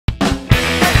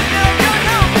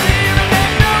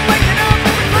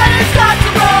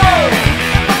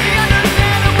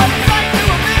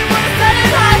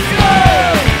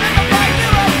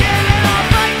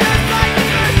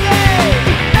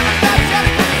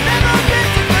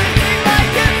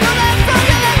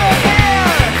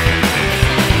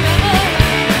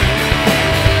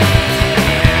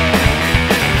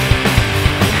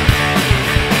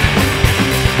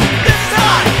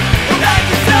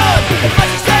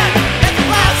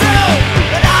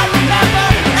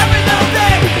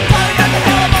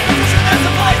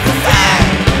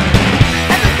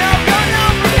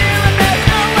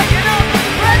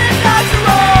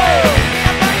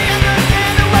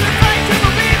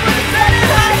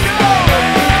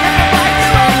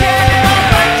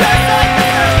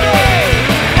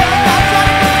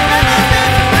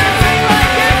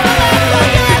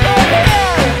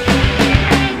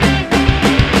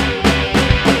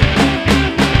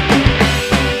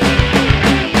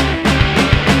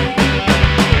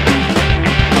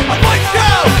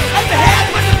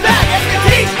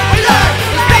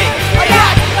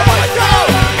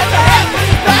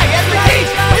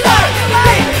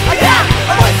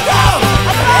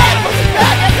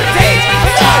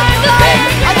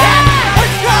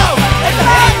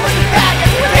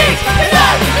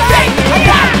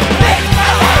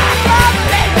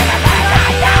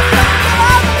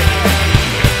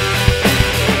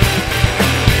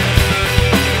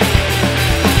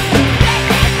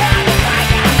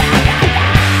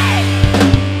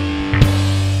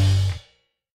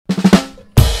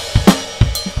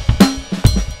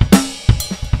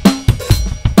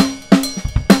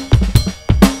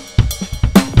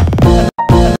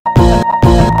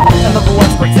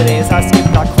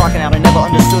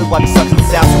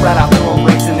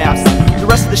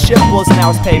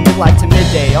pay, midlife to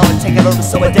midday. On a take it over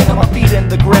so a day, I'm feeding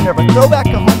the grinner. But throw back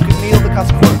a home cooked meal that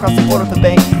costs a quarter across the border with the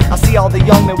bank. I see all the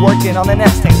young men working on the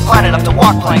next thing, lining up to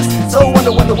walk planks. So I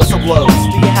wonder when the whistle blows.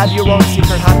 Do you have your own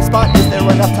secret hiding spot? Is there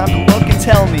enough time to look and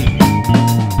tell me?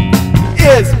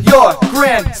 Is your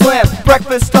Grand Slam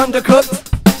breakfast undercooked?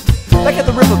 Back at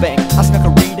the riverbank, I snuck a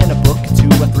read in a book, 2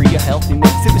 or 3, a healthy mix.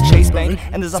 It was Chase Bank,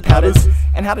 and there's powders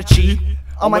and how to cheat.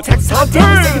 On my text, how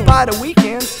dare you say goodbye to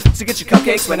weekends? So get your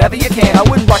cupcakes whenever you can. I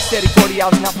wouldn't rock steady 40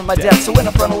 hours and out from my desk. So in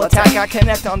a frontal attack, I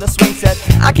connect on the swing set.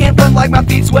 I can't run like my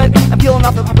feet sweat. I'm peeling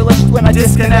off the population when I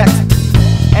disconnect.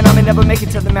 And I may never make it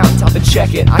to the mountaintop and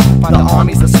check it. I can find the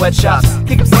armies, the sweatshops,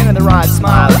 kick them stand in the ride,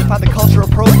 smile. You find the cultural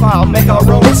profile, make our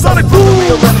own sonic boom.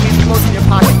 Real enemies close in your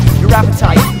pocket. Your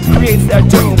appetite creates their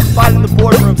doom. Fighting the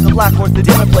boardrooms, the blackboards, the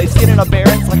dinner plates, getting up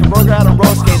errands like a roller out on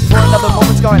roller skates. For another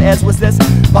moment's gone as was this.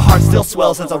 My heart still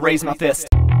swells as I raise my fist.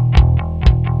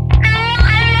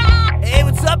 Hey,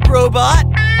 what's up, robot?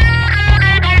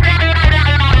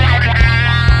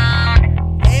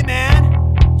 Hey, man,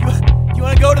 you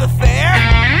wanna go to the fair?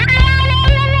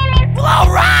 Well,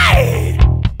 alright!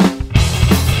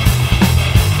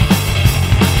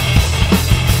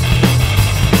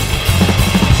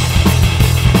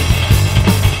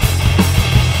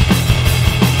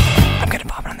 I'm gonna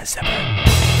vomit on this zipper.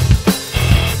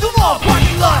 The mall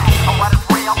parking lot! What is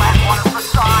real and what is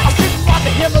facade? I shouldn't want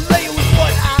the Himalaya with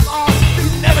what I'm on. You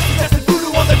never suggested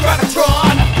voodoo on the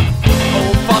gravitron.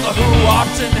 Oh, Father who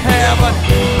art in heaven,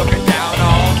 looking down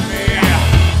on me.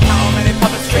 How many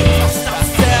puppet strings must I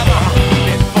sever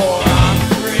before I'm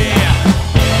free?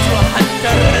 To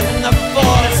 100 in the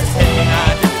forest, hidden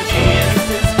identity is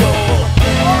his goal.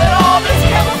 All in all, this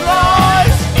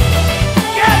camouflage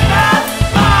can mask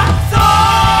my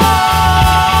soul.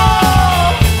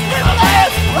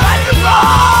 Himalayas, right and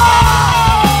wrong.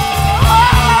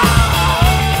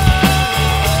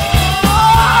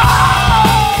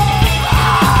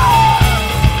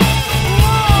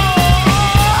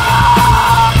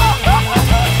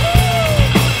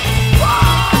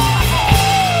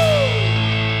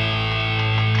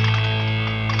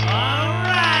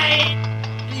 Alright,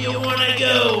 you wanna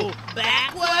go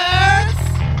backwards?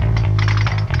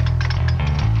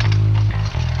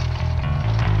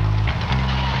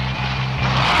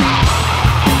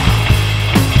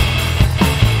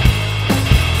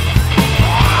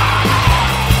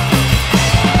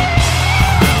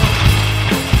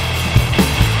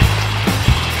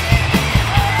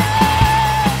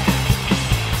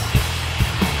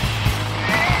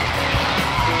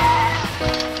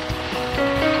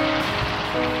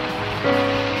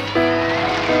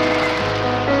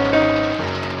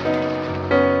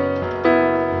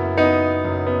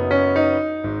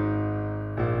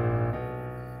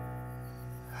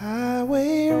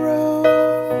 Highway road,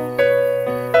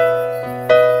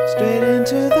 straight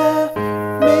into the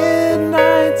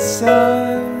midnight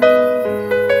sun.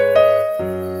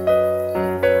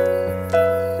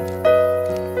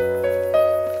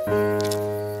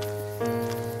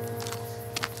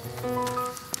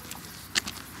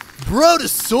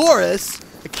 Brontosaurus?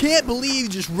 I can't believe you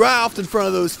just ralphed in front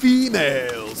of those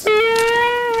females.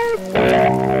 No!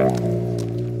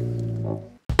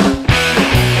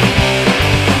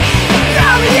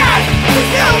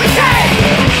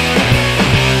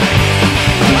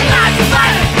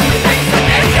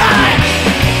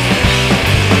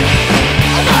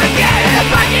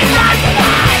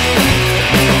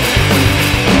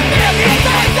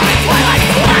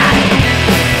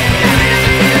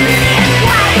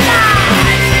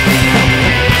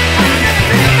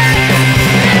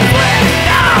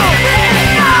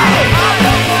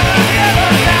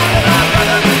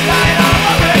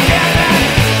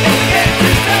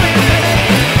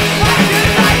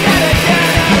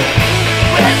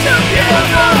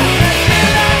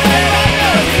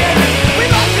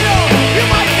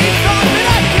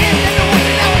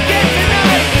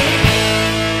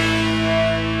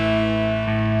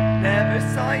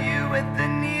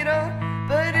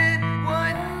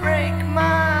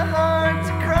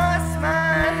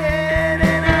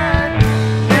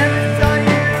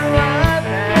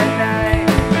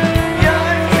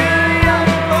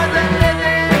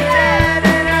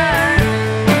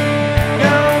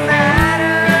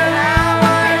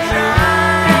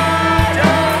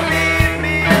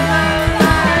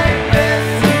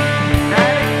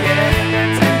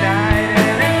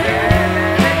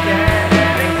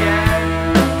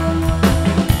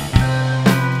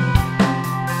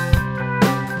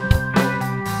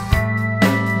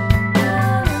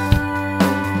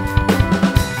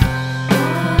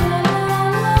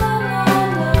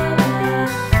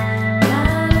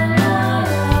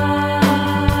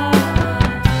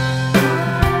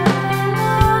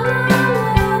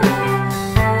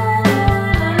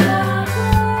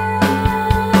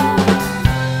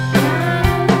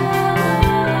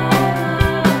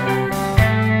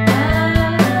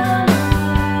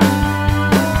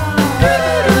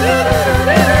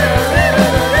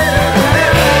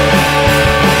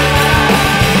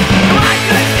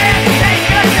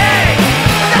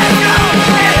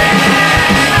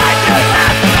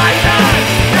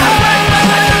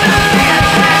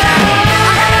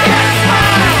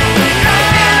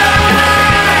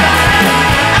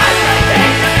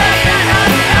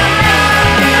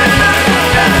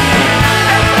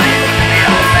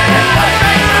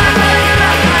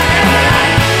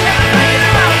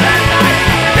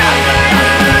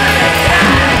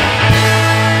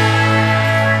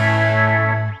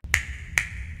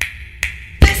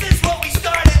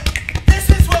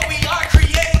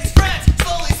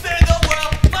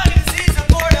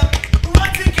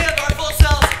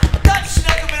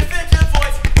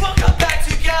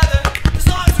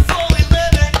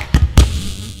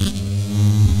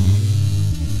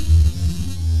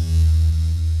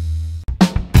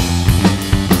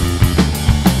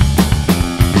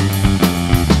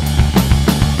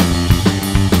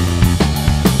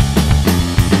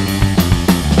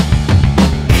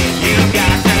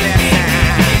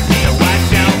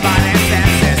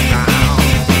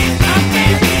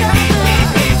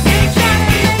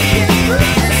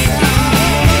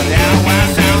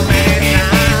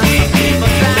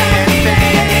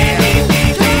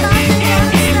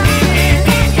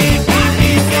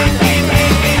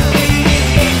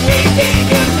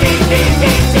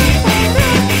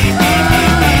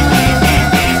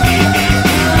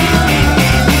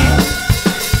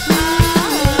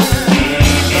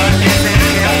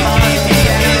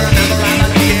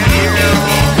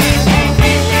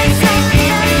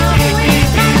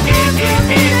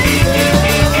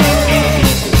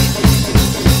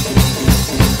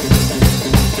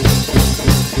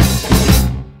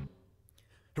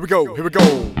 Here we go, here we go.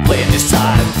 Play this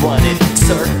side, run it in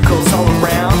circles all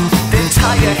around. Then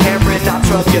tie your hair in knots,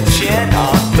 rub your chin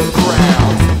off the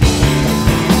ground.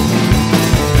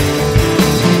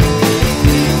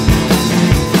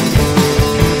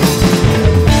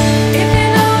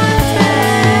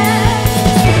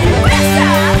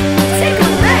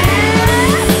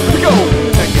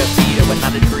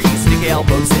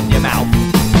 Elbows in your mouth.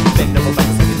 Bend over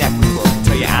backwards like your neck was broken.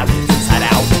 Turn your abdomen inside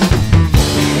out.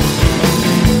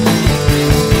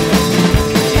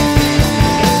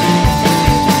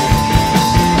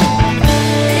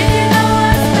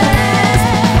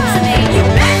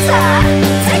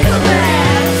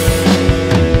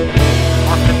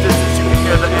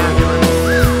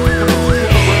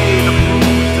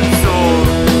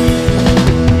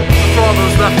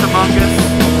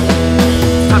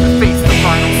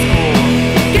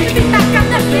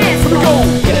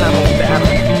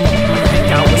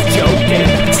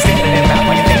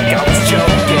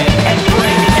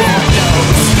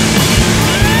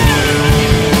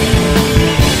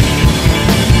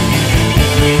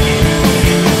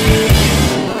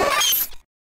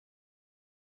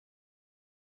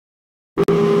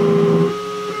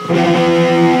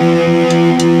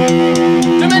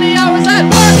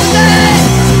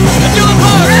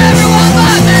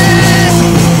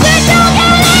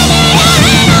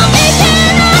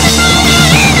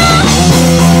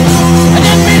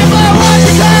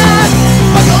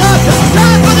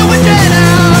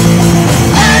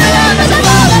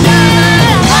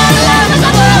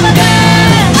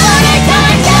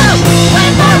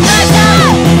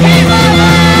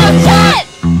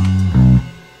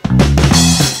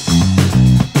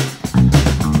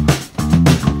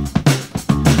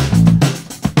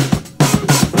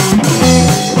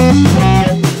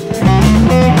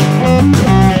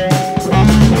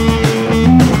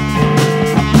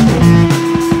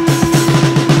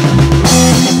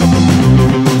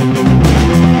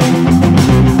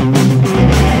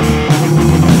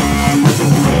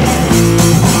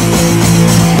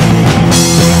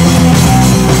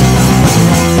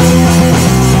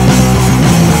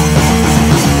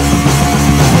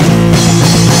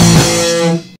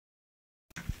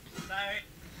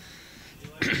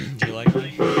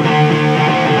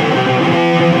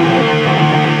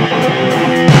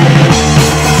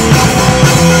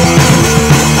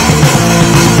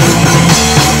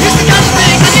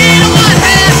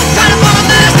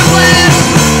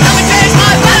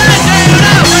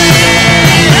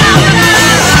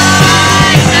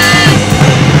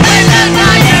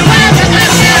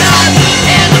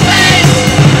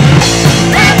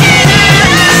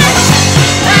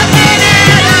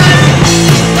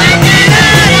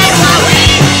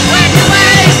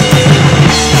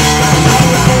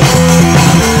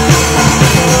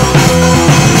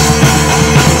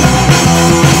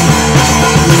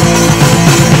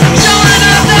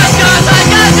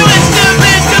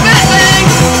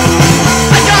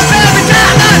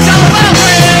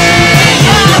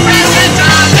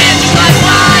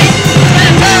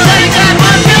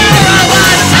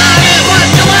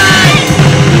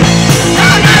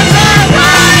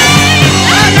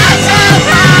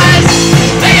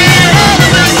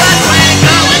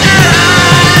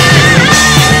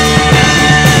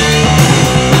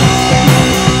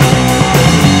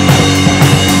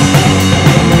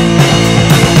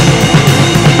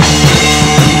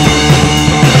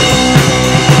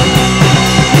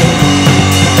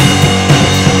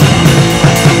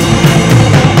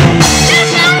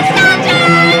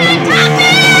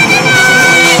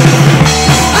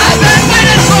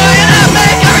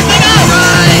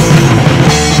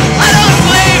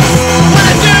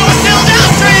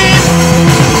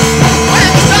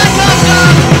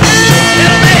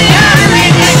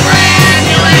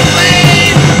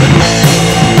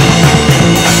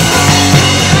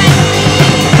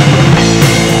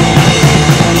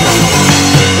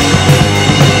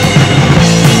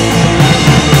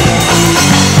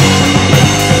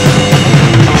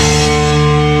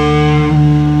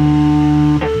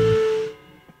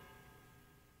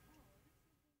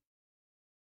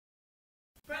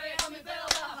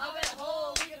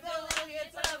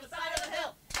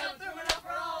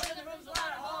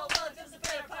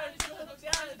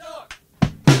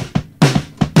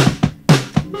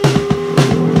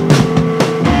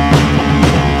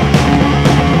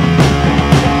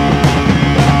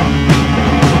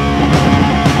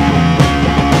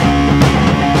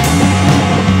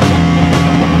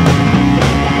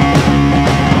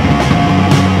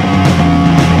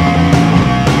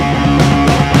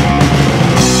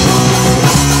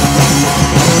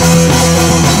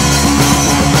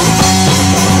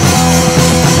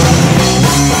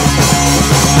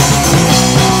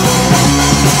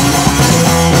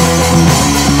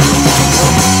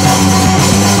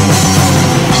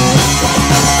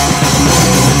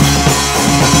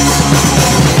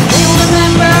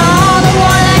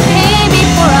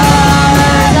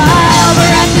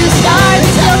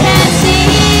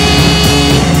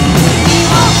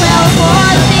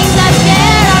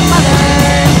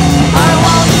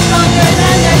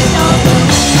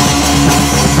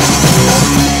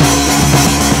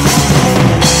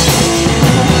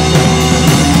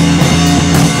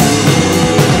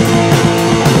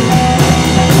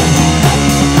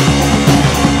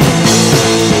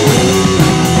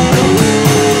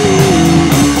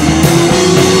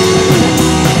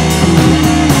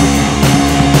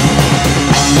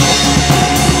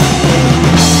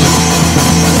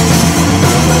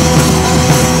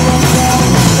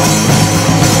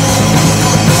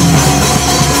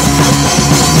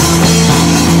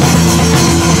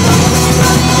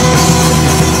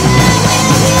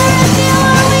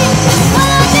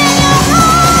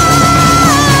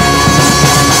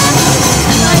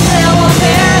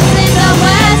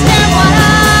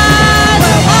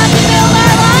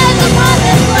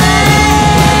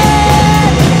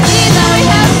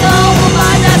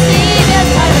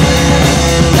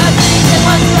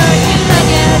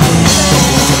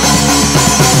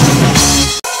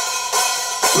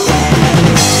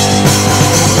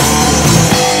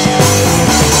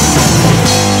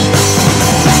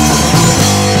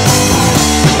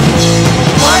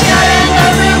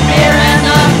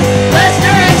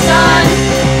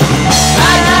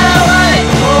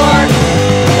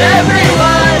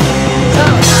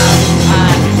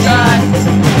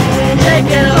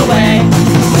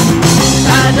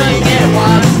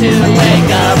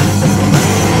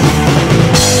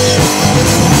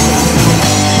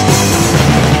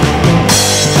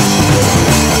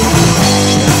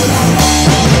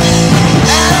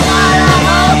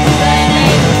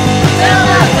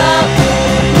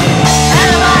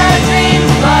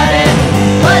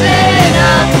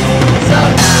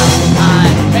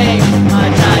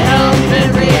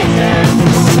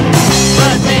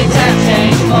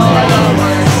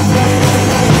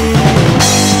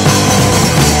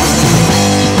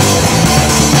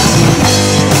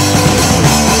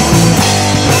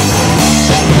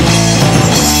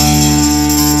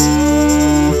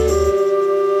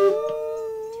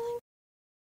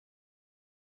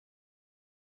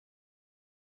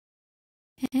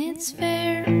 It's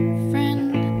fair,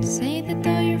 friend, to say that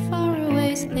though you're far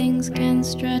away, things can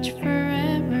stretch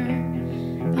forever.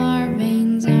 Our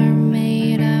veins are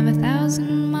made of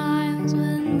 1,000 miles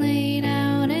when laid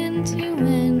out into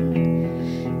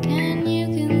wind. Can you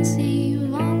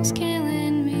conceive almost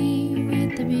killing me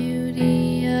with the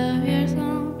beauty of your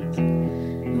songs?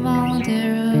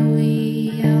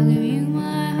 Voluntarily, I'll give you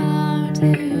my heart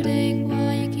to take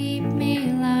while you keep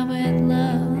me alive with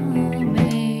love.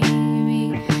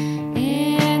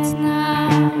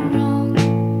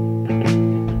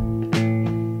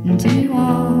 To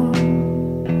want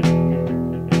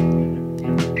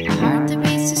a heart that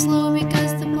beats too slow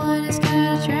because the blood has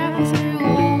gotta travel through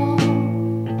all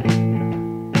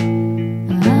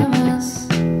of us.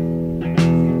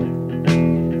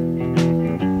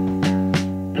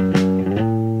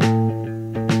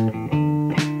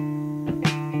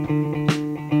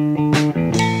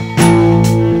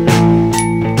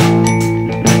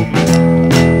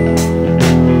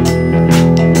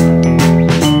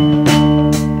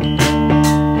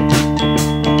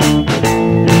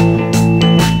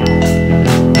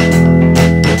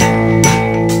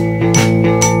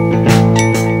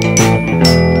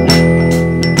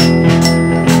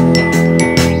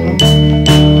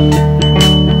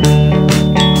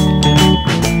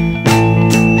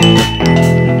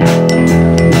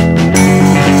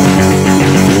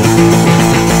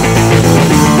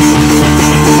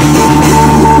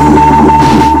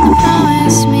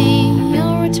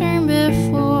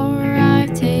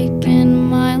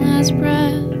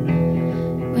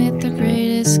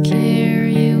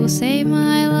 Save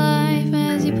my life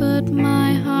as you put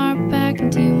my heart back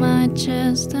into my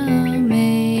chest. Oh,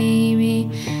 maybe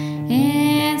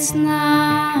it's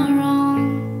not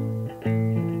wrong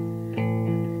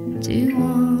to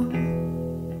want.